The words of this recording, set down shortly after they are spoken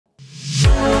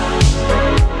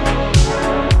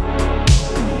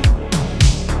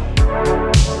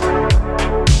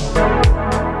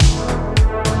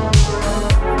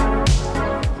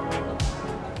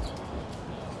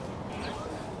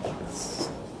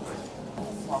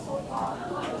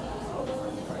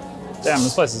Damn,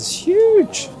 this place is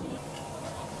huge.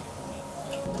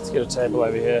 Let's get a table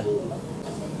over here.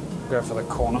 Go for the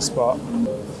corner spot.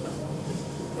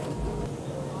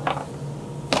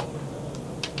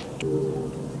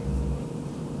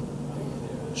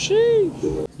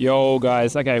 Sheesh. Yo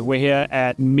guys, okay, we're here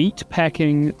at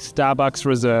Meatpacking Starbucks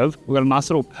Reserve. We've got a nice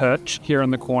little perch here in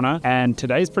the corner, and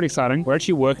today's pretty exciting. We're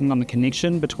actually working on the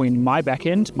connection between my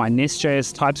backend, my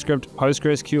Nest.js, TypeScript,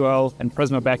 PostgreSQL, and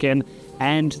Prisma backend,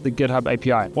 and the GitHub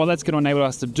API. What that's going to enable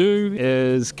us to do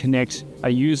is connect a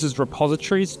user's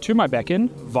repositories to my backend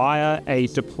via a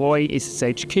deploy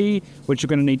SSH key, which you're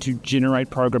going to need to generate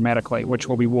programmatically, which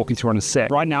we'll be walking through in a sec.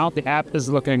 Right now, the app is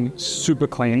looking super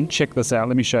clean. Check this out.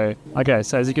 Let me show you. Okay,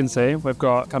 so as you can see, we've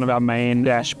got kind of our main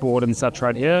dashboard and such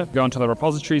right here. Go into the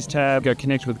repositories tab, go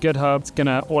connect with GitHub. It's going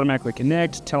to automatically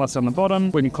connect, tell us on the bottom.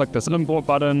 We can click this import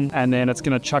button, and then it's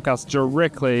going to chuck us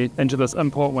directly into this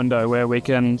import window where we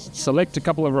can select a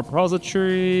couple of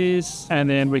repositories, and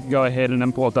then we can go ahead and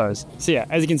import those. So yeah,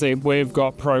 as you can see, we've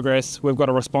got progress, we've got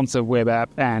a responsive web app,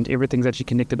 and everything's actually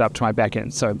connected up to my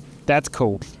backend. So that's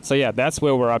cool. So yeah, that's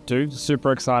where we're up to.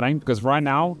 Super exciting, because right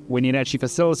now we need to actually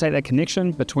facilitate that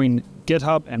connection between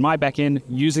GitHub and my backend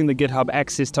using the GitHub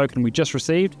access token we just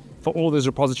received for all those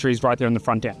repositories right there in the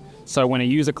front end. So when a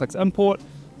user clicks import,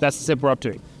 that's the step we're up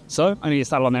to. So I'm gonna get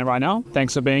started on that right now.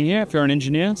 Thanks for being here. If you're an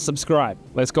engineer, subscribe.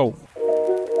 Let's go.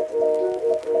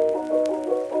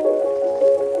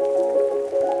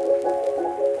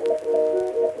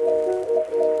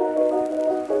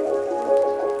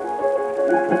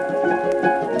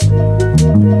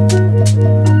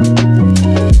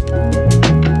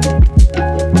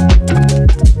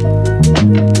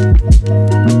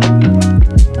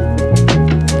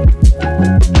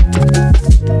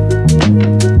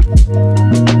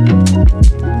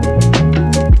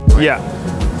 Yeah.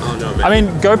 Oh no, man. I mean,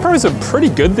 GoPros are pretty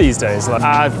good these days. Like,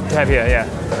 I have here, yeah.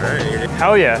 Alright.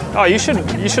 Hell yeah. Oh, you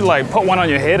should like put one on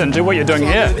your head and do what you're doing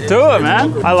here. Do it,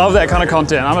 man. I love that kind of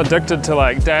content. I'm addicted to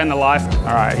like day in the life.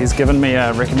 All right, he's given me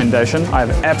a recommendation. I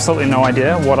have absolutely no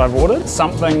idea what I've ordered.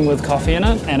 Something with coffee in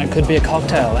it, and it could be a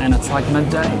cocktail, and it's like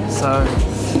midday. So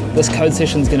this code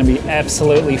session is going to be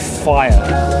absolutely fire.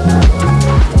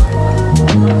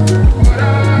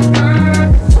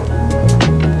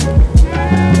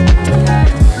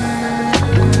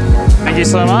 Thank you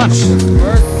so much.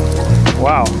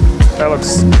 Wow, that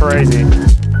looks crazy.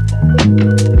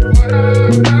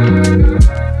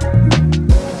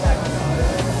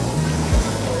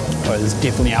 Oh, there's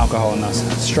definitely alcohol in this.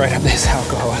 Straight up, there's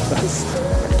alcohol in this.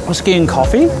 Whiskey and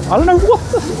coffee? I don't know what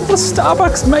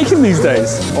Starbucks making these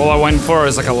days. All I went for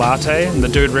is like a latte, and the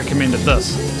dude recommended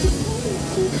this.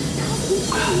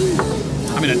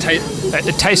 I mean,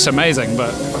 it tastes amazing,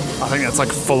 but I think it's like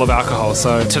full of alcohol.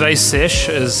 So today's sesh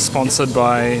is sponsored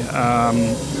by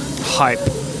Hype.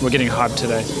 We're getting Hype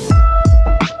today.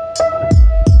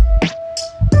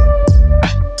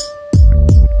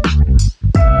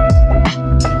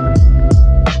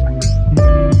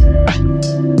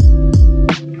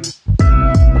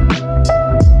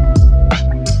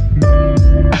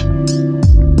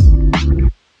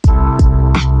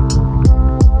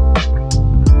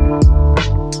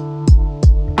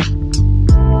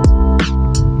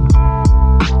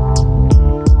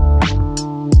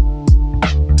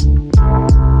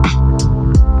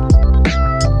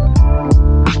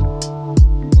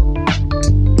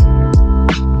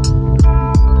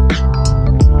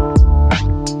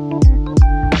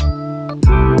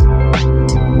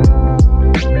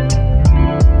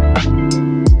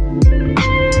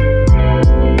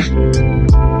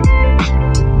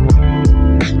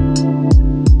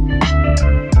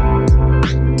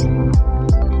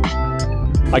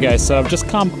 Okay, so I've just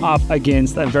come up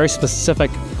against a very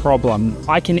specific problem.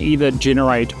 I can either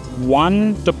generate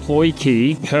one deploy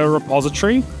key per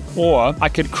repository, or I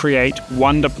could create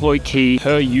one deploy key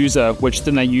per user, which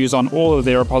then they use on all of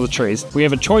their repositories. We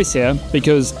have a choice here,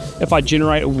 because if I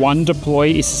generate one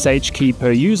deploy SSH key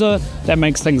per user, that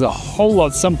makes things a whole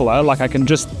lot simpler. Like I can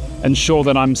just ensure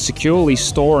that I'm securely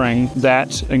storing that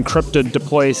encrypted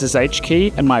deploy SSH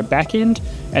key in my backend,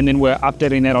 and then we're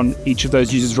updating that on each of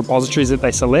those users' repositories that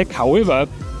they select. However,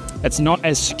 it's not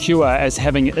as secure as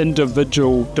having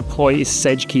individual deploy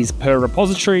SSH keys per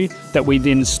repository that we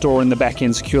then store in the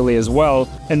backend securely as well.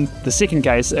 In the second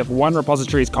case, if one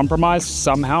repository is compromised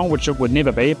somehow, which it would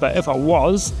never be, but if it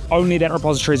was, only that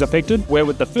repository is affected, where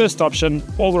with the first option,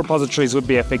 all the repositories would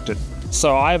be affected.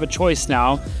 So I have a choice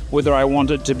now whether I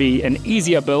want it to be an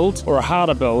easier build or a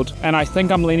harder build. And I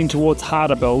think I'm leaning towards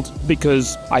harder build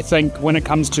because I think when it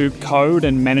comes to code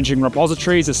and managing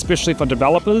repositories, especially for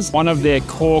developers, one of their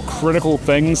core critical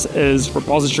things is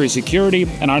repository security.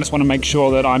 And I just want to make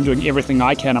sure that I'm doing everything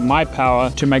I can in my power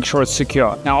to make sure it's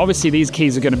secure. Now, obviously these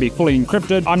keys are going to be fully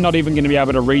encrypted. I'm not even going to be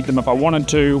able to read them if I wanted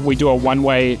to. We do a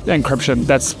one-way encryption.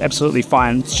 That's absolutely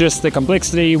fine. It's just the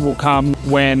complexity will come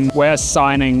when we're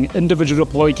signing individual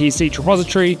deploy keys to each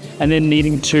repository and then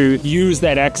needing to use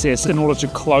that access in order to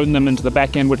clone them into the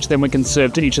backend, which then we can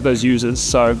serve to each of those users.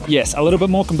 So yes, a little bit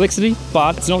more complexity,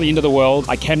 but it's not the end of the world.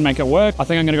 I can make it work. I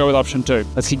think I'm going to go with option 2.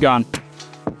 Let's keep going.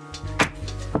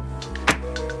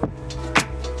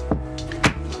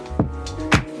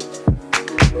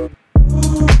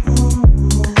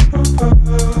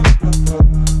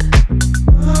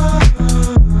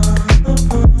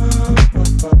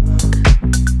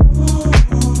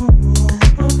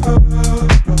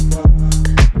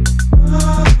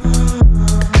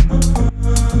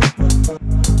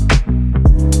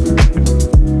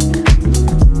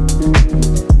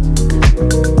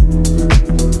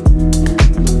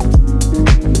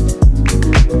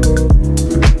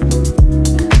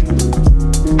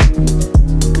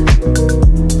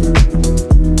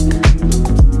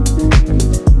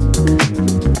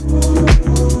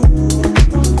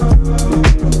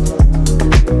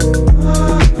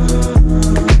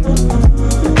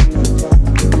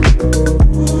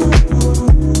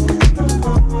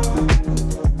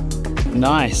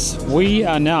 Nice. We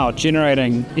are now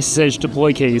generating SSH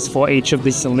deploy keys for each of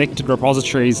the selected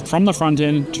repositories from the front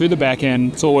end to the back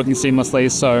end. It's all working seamlessly,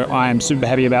 so I am super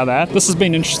happy about that. This has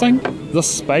been interesting. This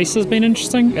space has been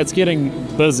interesting. It's getting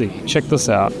busy. Check this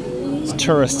out. It's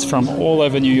tourists from all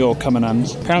over New York coming in.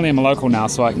 Apparently I'm a local now,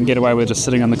 so I can get away with just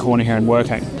sitting on the corner here and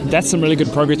working. That's some really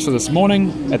good progress for this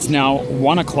morning. It's now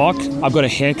 1 o'clock. I've got a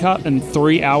haircut in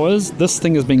 3 hours. This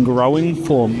thing has been growing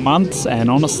for months, and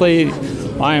honestly,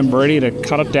 I am ready to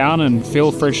cut it down and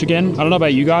feel fresh again. I don't know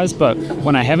about you guys, but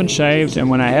when I haven't shaved and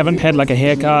when I haven't had like a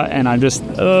haircut and I just,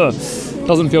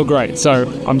 doesn't feel great.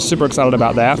 So I'm super excited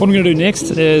about that. What I'm gonna do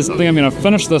next is I think I'm gonna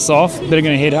finish this off. Then I'm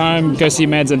gonna head home, go see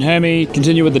Mads and Hermie,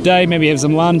 continue with the day, maybe have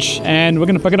some lunch, and we're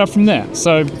gonna pick it up from there.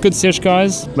 So good sesh,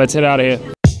 guys. Let's head out of here.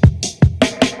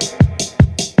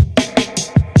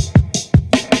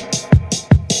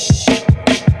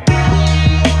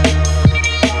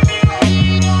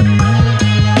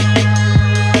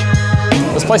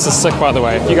 This place is sick, by the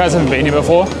way. If you guys haven't been here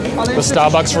before, the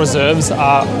Starbucks reserves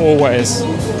are always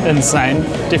insane.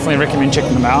 Definitely recommend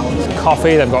checking them out.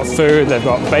 Coffee, they've got food, they've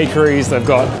got bakeries, they've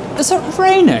got... Is it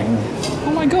raining?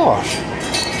 Oh my gosh.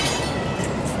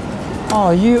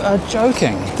 Oh, you are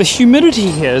joking. The humidity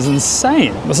here is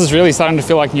insane. This is really starting to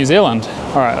feel like New Zealand.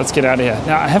 All right, let's get out of here.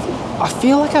 Now, I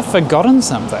feel like I've forgotten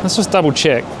something. Let's just double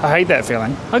check. I hate that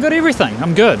feeling. I got everything,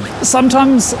 I'm good.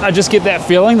 Sometimes I just get that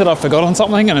feeling that I've forgotten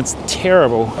something and it's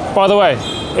terrible. By the way,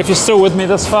 if you're still with me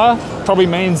this far, probably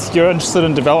means you're interested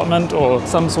in development or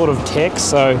some sort of tech.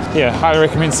 So yeah, highly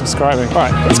recommend subscribing. All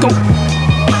right, let's go.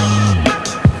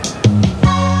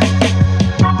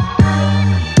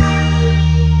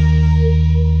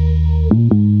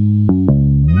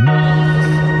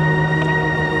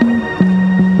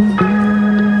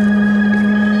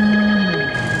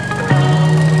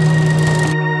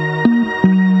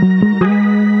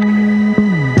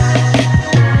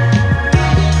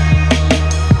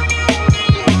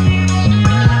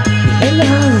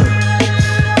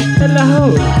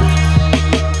 Hello.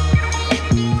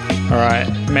 All right,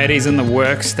 Maddie's in the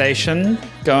workstation,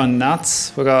 going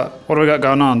nuts. What do we got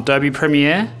going on? Adobe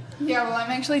Premiere? Yeah, well,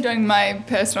 I'm actually doing my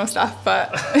personal stuff,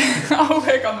 but I'll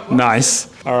work on the floor. Nice.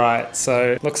 All right,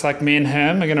 so looks like me and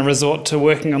Herm are going to resort to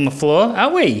working on the floor.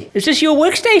 Are we? Is this your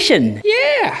workstation?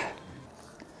 Yeah.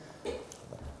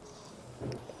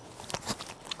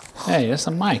 Hey, that's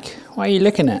a mic. Why are you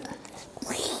looking at?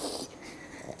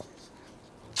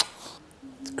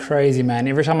 Crazy, man.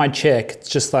 Every time I check, it's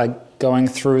just like going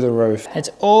through the roof. It's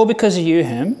all because of you,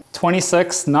 Herm.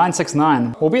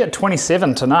 26,969. We'll be at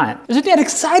 27 tonight. Isn't that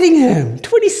exciting, Herm?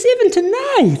 27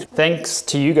 tonight. Thanks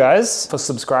to you guys for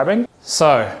subscribing.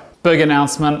 So, big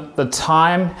announcement. The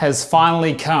time has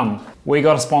finally come. We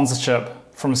got a sponsorship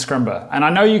from Scrimba. And I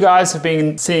know you guys have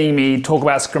been seeing me talk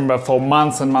about Scrimba for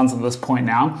months and months at this point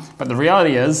now, but the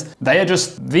reality is they are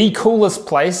just the coolest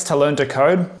place to learn to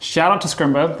code. Shout out to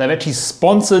Scrimba. They've actually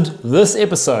sponsored this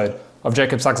episode of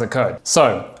Jacob Sucks at Code.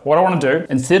 So what I want to do,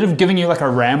 instead of giving you like a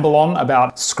ramble on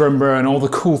about Scrimba and all the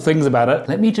cool things about it,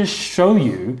 let me just show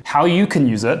you how you can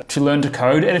use it to learn to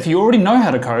code, and if you already know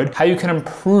how to code, how you can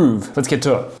improve. Let's get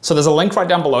to it. So there's a link right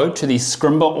down below to the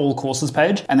Scrimba All Courses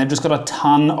page, and they've just got a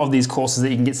ton of these courses that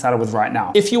you can get started with right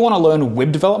now. If you want to learn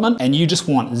web development and you just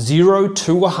want 0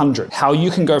 to 100, how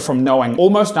you can go from knowing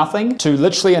almost nothing to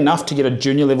literally enough to get a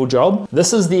junior level job,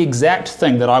 this is the exact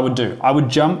thing that I would do. I would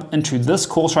jump into this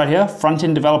course right here,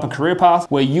 Front-End Developer Career Path,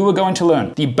 where you are going to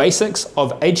learn the basics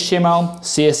of HTML,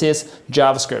 CSS,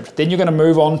 JavaScript. Then you're going to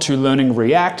move on to learning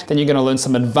React. Then you're going to learn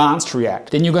some advanced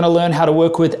React. Then you're going to learn how to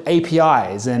work with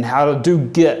APIs and how to do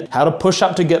Git, how to push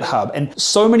up to GitHub, and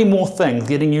so many more things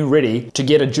getting you ready to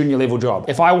get a junior level job.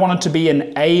 If I wanted to be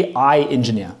an AI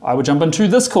engineer, I would jump into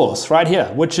this course right here,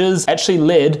 which is actually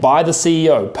led by the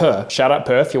CEO, Per. Shout out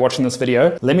Per if you're watching this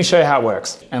video. Let me show you how it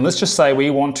works. And let's just say we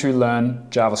want to learn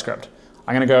JavaScript.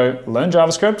 I'm gonna go learn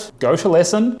JavaScript, go to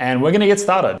lesson, and we're gonna get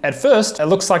started. At first, it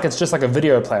looks like it's just like a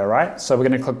video player, right? So we're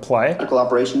gonna click play.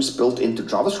 Operations built into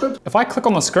JavaScript. If I click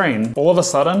on the screen, all of a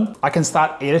sudden, I can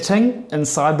start editing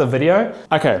inside the video.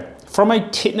 Okay. From a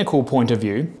technical point of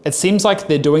view, it seems like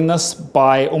they're doing this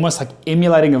by almost like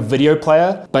emulating a video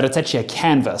player, but it's actually a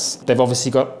canvas. They've obviously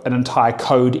got an entire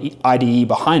code IDE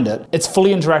behind it. It's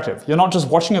fully interactive. You're not just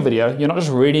watching a video, you're not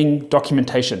just reading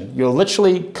documentation. You're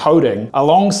literally coding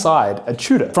alongside a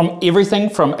tutor. From everything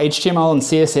from HTML and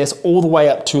CSS all the way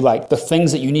up to like the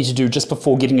things that you need to do just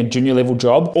before getting a junior level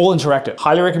job, all interactive.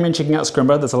 Highly recommend checking out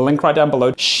Scrimba. There's a link right down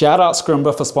below. Shout out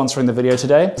Scrimba for sponsoring the video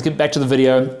today. Let's get back to the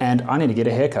video, and I need to get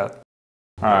a haircut.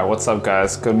 All right, what's up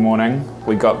guys? Good morning.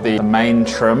 We got the mane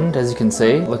trimmed, as you can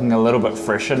see. Looking a little bit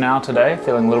fresher now today,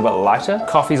 feeling a little bit lighter.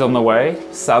 Coffee's on the way,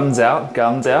 sun's out,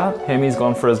 guns out. Hermie's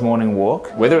gone for his morning walk.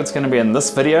 Whether it's gonna be in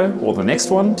this video or the next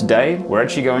one, today, we're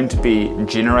actually going to be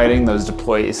generating those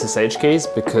deploy SSH keys,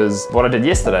 because what I did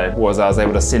yesterday was I was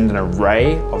able to send an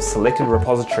array of selected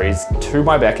repositories to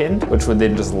my backend, which would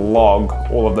then just log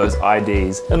all of those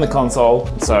IDs in the console.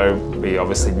 So we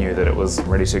obviously knew that it was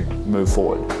ready to move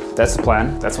forward. That's the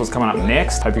plan. That's what's coming up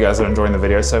next. Hope you guys are enjoying the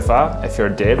video so far. If you're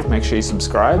a dev, make sure you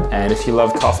subscribe. And if you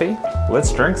love coffee,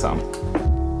 let's drink some.